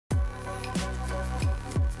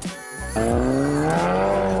Yo,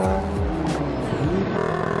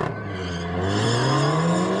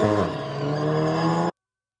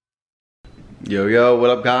 yo, what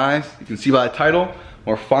up guys? You can see by the title,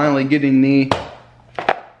 we're finally getting the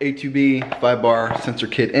A2B 5-bar sensor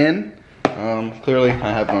kit in. Clearly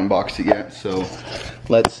I haven't unboxed it yet, so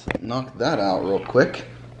let's knock that out real quick.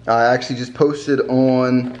 I actually just posted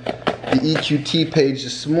on the EQT page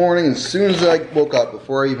this morning as soon as I woke up,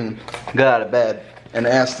 before I even got out of bed, and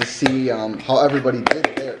asked to see how everybody did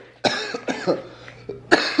there.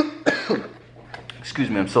 Excuse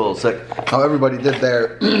me, I'm still a little sick. How everybody did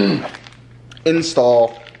their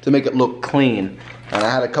install to make it look clean. And I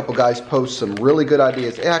had a couple guys post some really good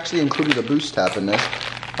ideas. It actually included a boost tap in this.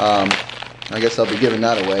 I guess I'll be giving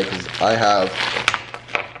that away because I have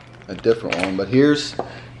a different one. But here's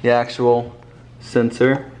the actual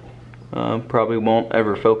sensor. Probably won't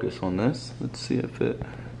ever focus on this. Let's see if it...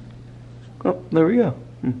 Oh, there we go.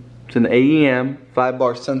 It's an AEM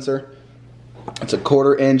 5-bar sensor. It's a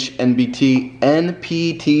 1/4 inch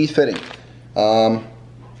NPT fitting. Right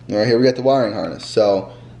here we got the wiring harness.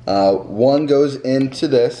 So one goes into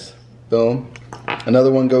this, boom.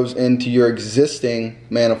 Another one goes into your existing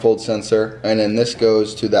manifold sensor, and then this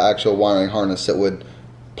goes to the actual wiring harness that would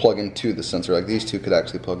plug into the sensor. Like these two could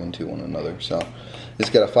actually plug into one another. So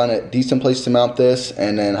just gotta find a decent place to mount this,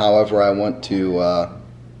 and then however I want to,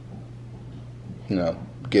 you know,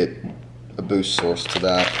 get a boost source to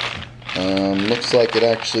that. Looks like it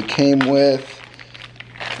actually came with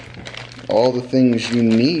all the things you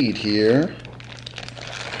need here.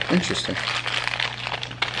 Interesting.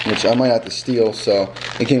 Which I might have to steal. So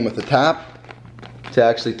it came with a tap to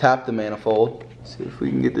actually tap the manifold. Let's see if we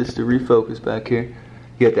can get this to refocus back here.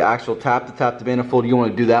 You got the actual tap to tap the manifold. You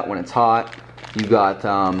want to do that when it's hot. You got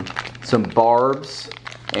some barbs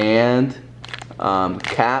and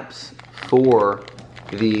caps for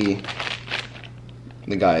the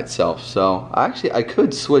guy itself. So I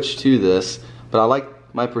could switch to this, but I like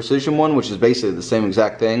my precision one, which is basically the same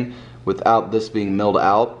exact thing without this being milled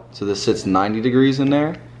out. So this sits 90 degrees in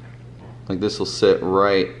there. Like this will sit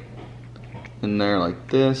right in there like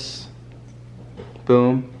this.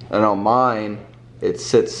 Boom. And on mine, it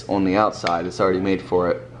sits on the outside. It's already made for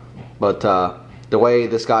it. But the way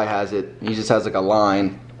this guy has it, he just has like a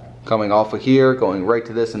line coming off of here, going right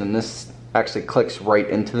to this, and then this actually clicks right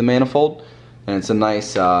into the manifold. And it's a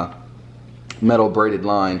nice metal braided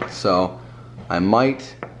line. So I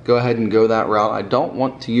might go ahead and go that route. I don't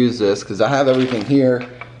want to use this because I have everything here.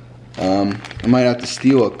 I might have to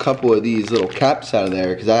steal a couple of these little caps out of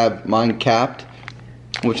there because I have mine capped,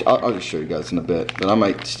 which I'll just show you guys in a bit. But I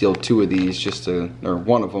might steal 2 of these just to, or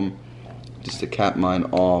one of them, just to cap mine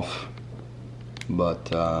off. But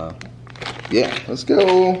yeah, let's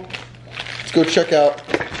go check out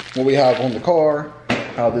what we have on the car,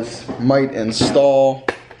 how this might install,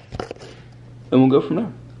 and we'll go from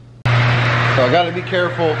there. So I gotta be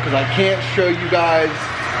careful because I can't show you guys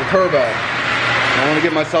the turbo. I don't want to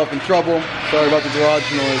get myself in trouble. Sorry about the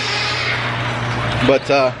garage noise.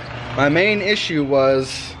 But my main issue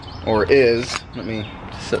was, or is, let me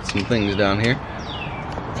set some things down here.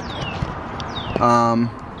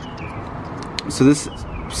 So this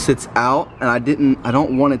sits out, and I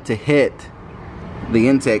don't want it to hit the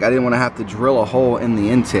intake. I didn't want to have to drill a hole in the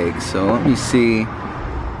intake. So let me see.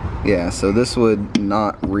 Yeah, so this would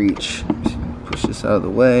not reach. Push this out of the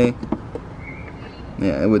way.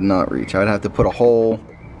 Yeah, it would not reach. I'd have to put a hole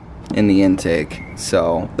in the intake.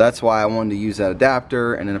 So that's why I wanted to use that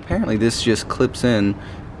adapter. And then apparently this just clips in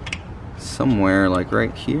somewhere like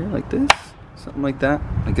right here, like this, something like that.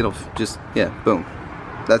 Like it'll just, yeah, boom.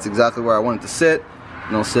 That's exactly where I want it to sit.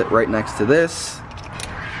 And it'll sit right next to this.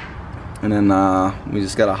 And then we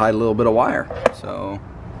just gotta hide a little bit of wire. So,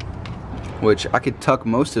 which I could tuck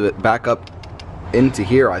most of it back up into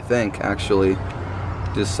here, I think, actually.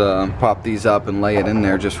 Just pop these up and lay it in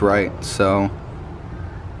there just right. So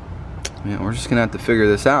yeah, we're just gonna have to figure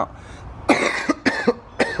this out.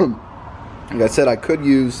 Like I said, I could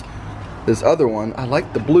use this other one. I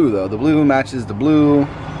like the blue though. The blue matches the blue,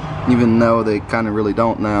 even though they kind of really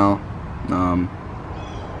don't now.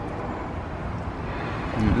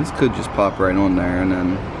 This could just pop right on there, and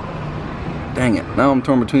then dang it, now I'm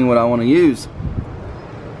torn between what I want to use.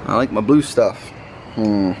 I like my blue stuff.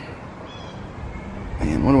 Man,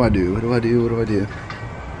 what do I do? What do I do? What do I do?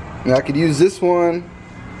 Now I could use this one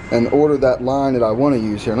and order that line that I want to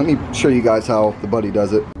use here. Let me show you guys how the buddy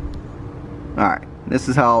does it. Alright, this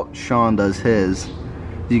is how Sean does his.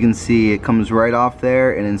 You can see it comes right off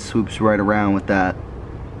there and then swoops right around with that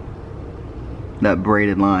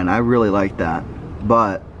braided line. I really like that.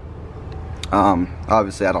 But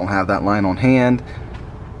obviously I don't have that line on hand.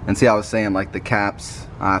 And see, I was saying like the caps,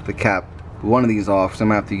 I have to cap one of these off, so I'm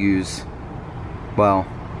gonna have to use, well,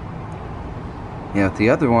 yeah, with the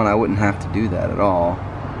other one I wouldn't have to do that at all.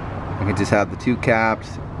 I could just have the two capped,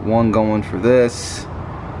 one going for this,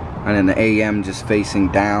 and then the AM just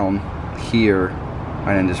facing down here,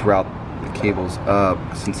 and then just route the cables up.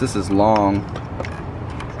 Since this is long,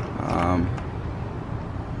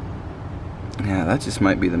 yeah, that just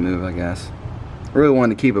might be the move, I guess. I really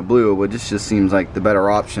wanted to keep it blue, but this just seems like the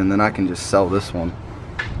better option. Then I can just sell this one.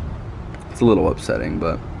 It's a little upsetting,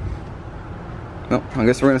 but no, I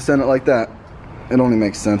guess we're gonna send it like that. It only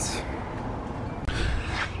makes sense.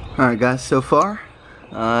 Alright guys, so far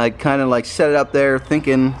I kind of like set it up there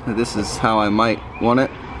thinking that this is how I might want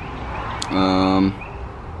it.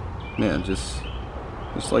 Yeah, just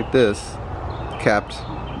like this. Capped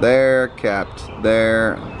there, capped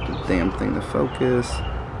there. The damn thing to focus.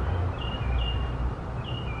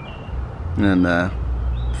 And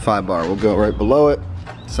 5-bar will go right below it.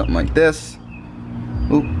 Something like this.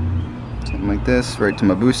 Oop. Something like this, right to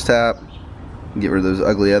my boost tap. Get rid of those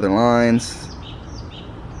ugly other lines.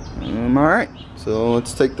 Alright, so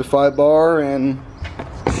let's take the 5-bar and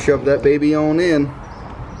shove that baby on in.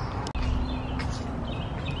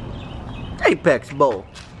 Apex Bowl,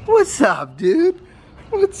 what's up, dude?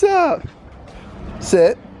 What's up?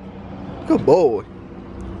 Sit. Good boy.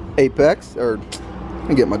 Apex, or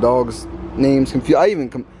I get my dog's names confused. I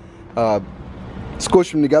even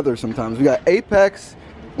squish them together sometimes. We got Apex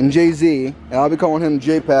and JZ, and I'll be calling him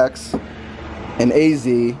JPEX and AZ,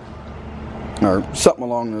 or something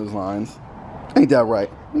along those lines. Ain't that right?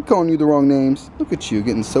 I'm calling you the wrong names. Look at you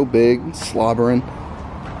getting so big and slobbering.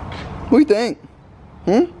 What do you think?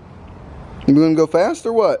 You gonna go fast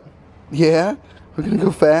or what? Yeah, we're gonna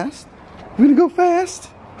go fast. We're gonna go fast.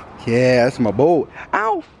 Yeah, that's my boy.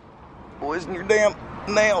 Ow! Boys in your damn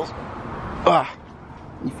nails. Ah,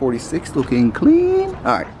 E46 looking clean. All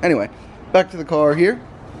right. Anyway, back to the car here.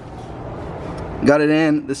 Got it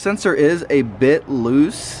in. The sensor is a bit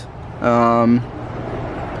loose.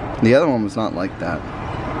 The other one was not like that.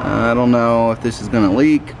 I don't know if this is gonna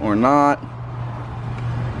leak or not.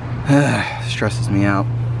 Stresses me out.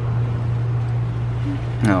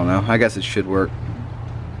 I don't know. I guess it should work.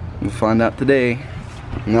 We'll find out today.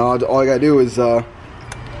 No, all I gotta do is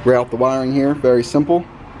route the wiring here. Very simple,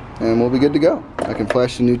 and we'll be good to go. I can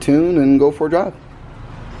flash a new tune and go for a drive.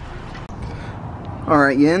 All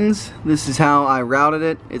right, Yins. This is how I routed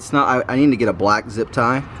it. It's not. I need to get a black zip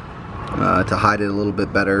tie to hide it a little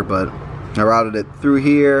bit better, but I routed it through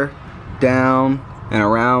here, down, and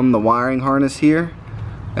around the wiring harness here,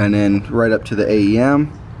 and then right up to the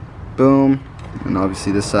AEM. Boom. And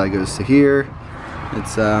obviously this side goes to here.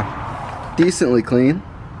 It's decently clean.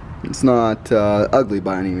 It's not ugly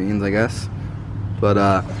by any means, I guess. But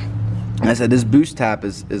like I said, this boost tap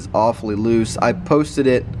is awfully loose. I posted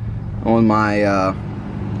it on my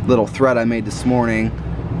little thread I made this morning,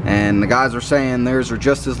 and the guys are saying theirs are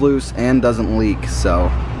just as loose and doesn't leak. So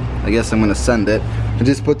I guess I'm gonna send it. I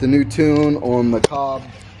just put the new tune on the Cobb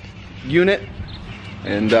unit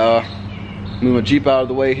and move my Jeep out of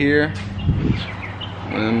the way here,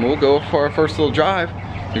 and we'll go for our first little drive.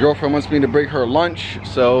 The girlfriend wants me to bring her lunch,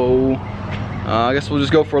 so I guess we'll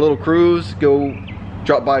just go for a little cruise, go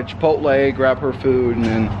drop by Chipotle, grab her food, and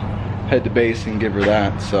then head to base and give her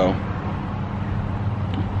that. So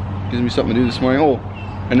gives me something to do this morning. Oh,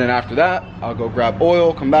 and then after that I'll go grab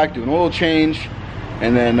oil, come back, do an oil change,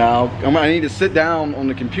 and then I need to sit down on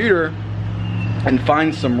the computer and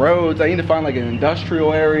find some roads. I need to find like an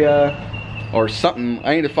industrial area or something.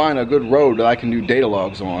 I need to find a good road that I can do data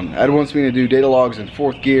logs on. Ed wants me to do data logs in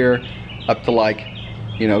 4th gear up to like,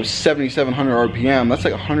 you know, 7,700 RPM. That's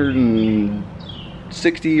like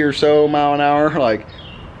 160 or so mile an hour. Like,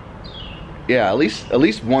 yeah, at least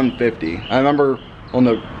 150. I remember on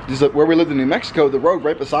where we lived in New Mexico, the road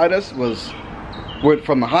right beside us went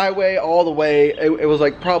from the highway all the way. It was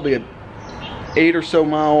like probably a 8 or so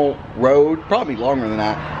mile road, probably longer than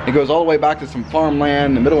that. It goes all the way back to some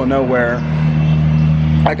farmland in the middle of nowhere.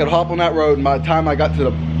 I could hop on that road, and by the time I got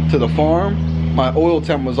to the farm, my oil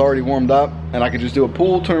temp was already warmed up, and I could just do a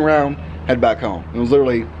pull, turn around, head back home. It was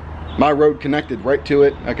literally, my road connected right to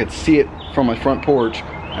it. I could see it from my front porch,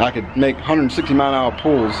 and I could make 160 mile an hour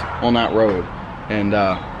pulls on that road. And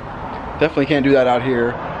definitely can't do that out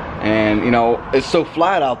here. And you know, it's so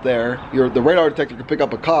flat out there, the radar detector could pick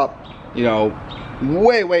up a cop, you know,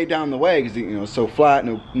 way down the way, because you know it's so flat,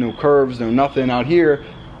 no curves, no nothing. Out here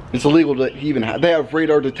it's illegal to even have. They have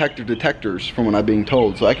radar detectors from what I'm being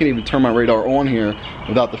told, so I can't even turn my radar on here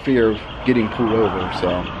without the fear of getting pulled over. So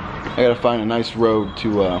I gotta find a nice road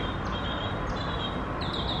to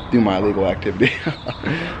do my illegal activity.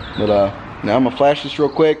 But now I'm gonna flash this real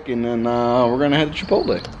quick, and then we're gonna head to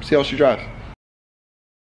Chipotle. See how she drives.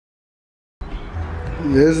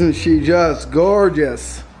 Isn't she just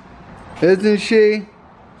gorgeous? Isn't she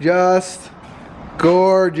just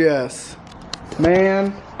gorgeous?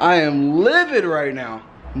 Man, I am livid right now.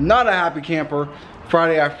 Not a happy camper.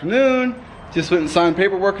 Friday afternoon, just went and signed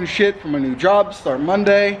paperwork and shit for my new job. Start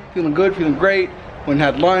Monday. Feeling good, feeling great. Went and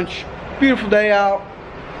had lunch. Beautiful day out.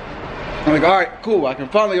 I'm like, all right, cool. I can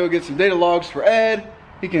finally go get some data logs for Ed.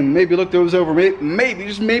 He can maybe look those over. Maybe,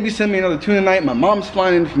 just maybe send me another tuna night. My mom's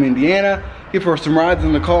flying in from Indiana. Give her some rides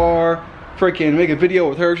in the car. Freaking make a video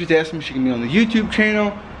with her. She's asking me if she can be on the YouTube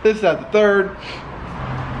channel. This, that, the third.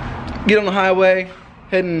 Get on the highway,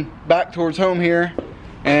 heading back towards home here.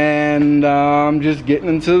 And I'm just getting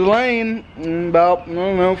into the lane. About, I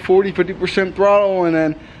don't know, 40, 50% throttle. And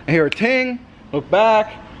then I hear a ting. Look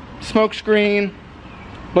back. Smoke screen.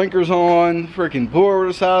 Blinkers on. Freaking pull over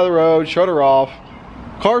to the side of the road. Shut her off.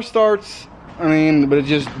 Car starts. I mean, but it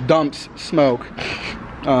just dumps smoke.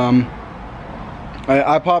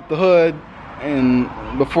 I popped the hood, and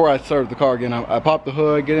before I started the car again, I popped the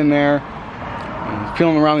hood, get in there,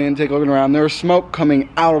 feeling around the intake, looking around. There's smoke coming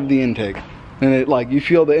out of the intake, and it, like, you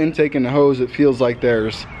feel the intake and the hose. It feels like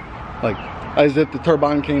there's, like, as if the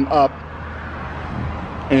turbine came up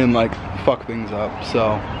and like fuck things up.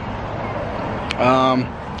 So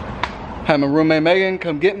had my roommate Megan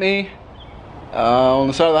come get me on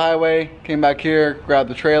the side of the highway. Came back here, grabbed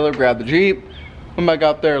the trailer, grabbed the Jeep. When I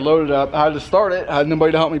got there, loaded up, I had to start it. I had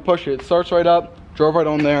nobody to help me push it. It starts right up, drove right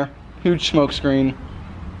on there, huge smoke screen.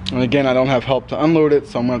 And again, I don't have help to unload it,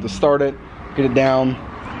 so I'm gonna have to start it, get it down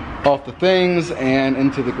off the things and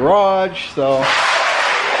into the garage. So,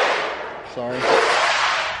 sorry.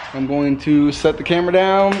 I'm going to set the camera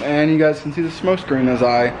down, and you guys can see the smoke screen as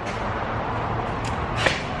I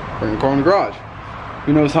bring the car in the garage.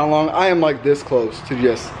 Who knows how long? I am like this close to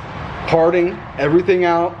just parting everything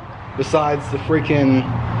out besides the freaking,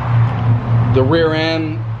 the rear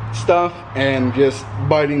end stuff, and just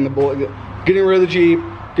biting the bullet, getting rid of the Jeep,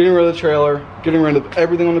 getting rid of the trailer, getting rid of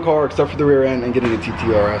everything on the car except for the rear end, and getting a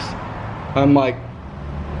TTRS. I'm like,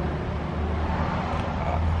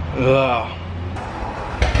 ugh.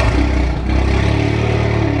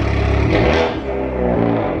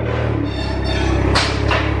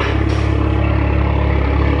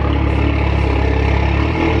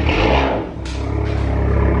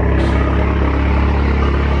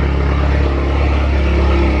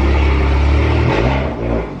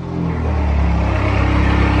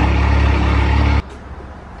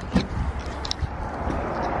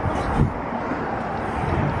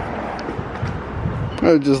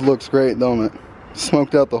 It just looks great, don't it?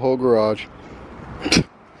 Smoked out the whole garage. Think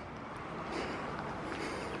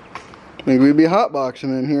we'd be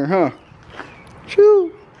hotboxing in here, huh?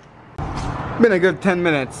 Shoo! Been a good 10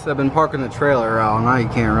 minutes. I've been parking the trailer out. Now you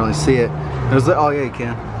can't really see it. There's oh yeah, you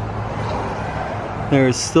can.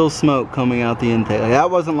 There's still smoke coming out the intake. Like,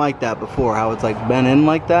 that wasn't like that before. How it's like bent in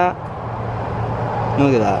like that.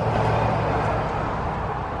 Look at that.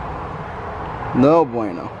 No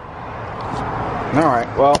bueno. Alright,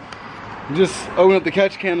 well, just opened up the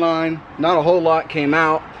catch can line. Not a whole lot came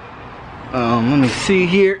out. Let me see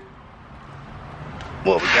here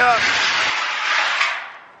what we got.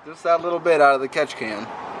 Just that little bit out of the catch can.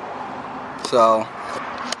 So, yeah,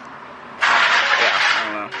 I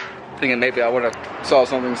don't know. Thinking maybe I would have saw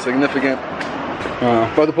something significant.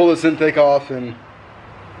 About to pull this intake off and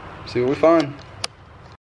see what we find.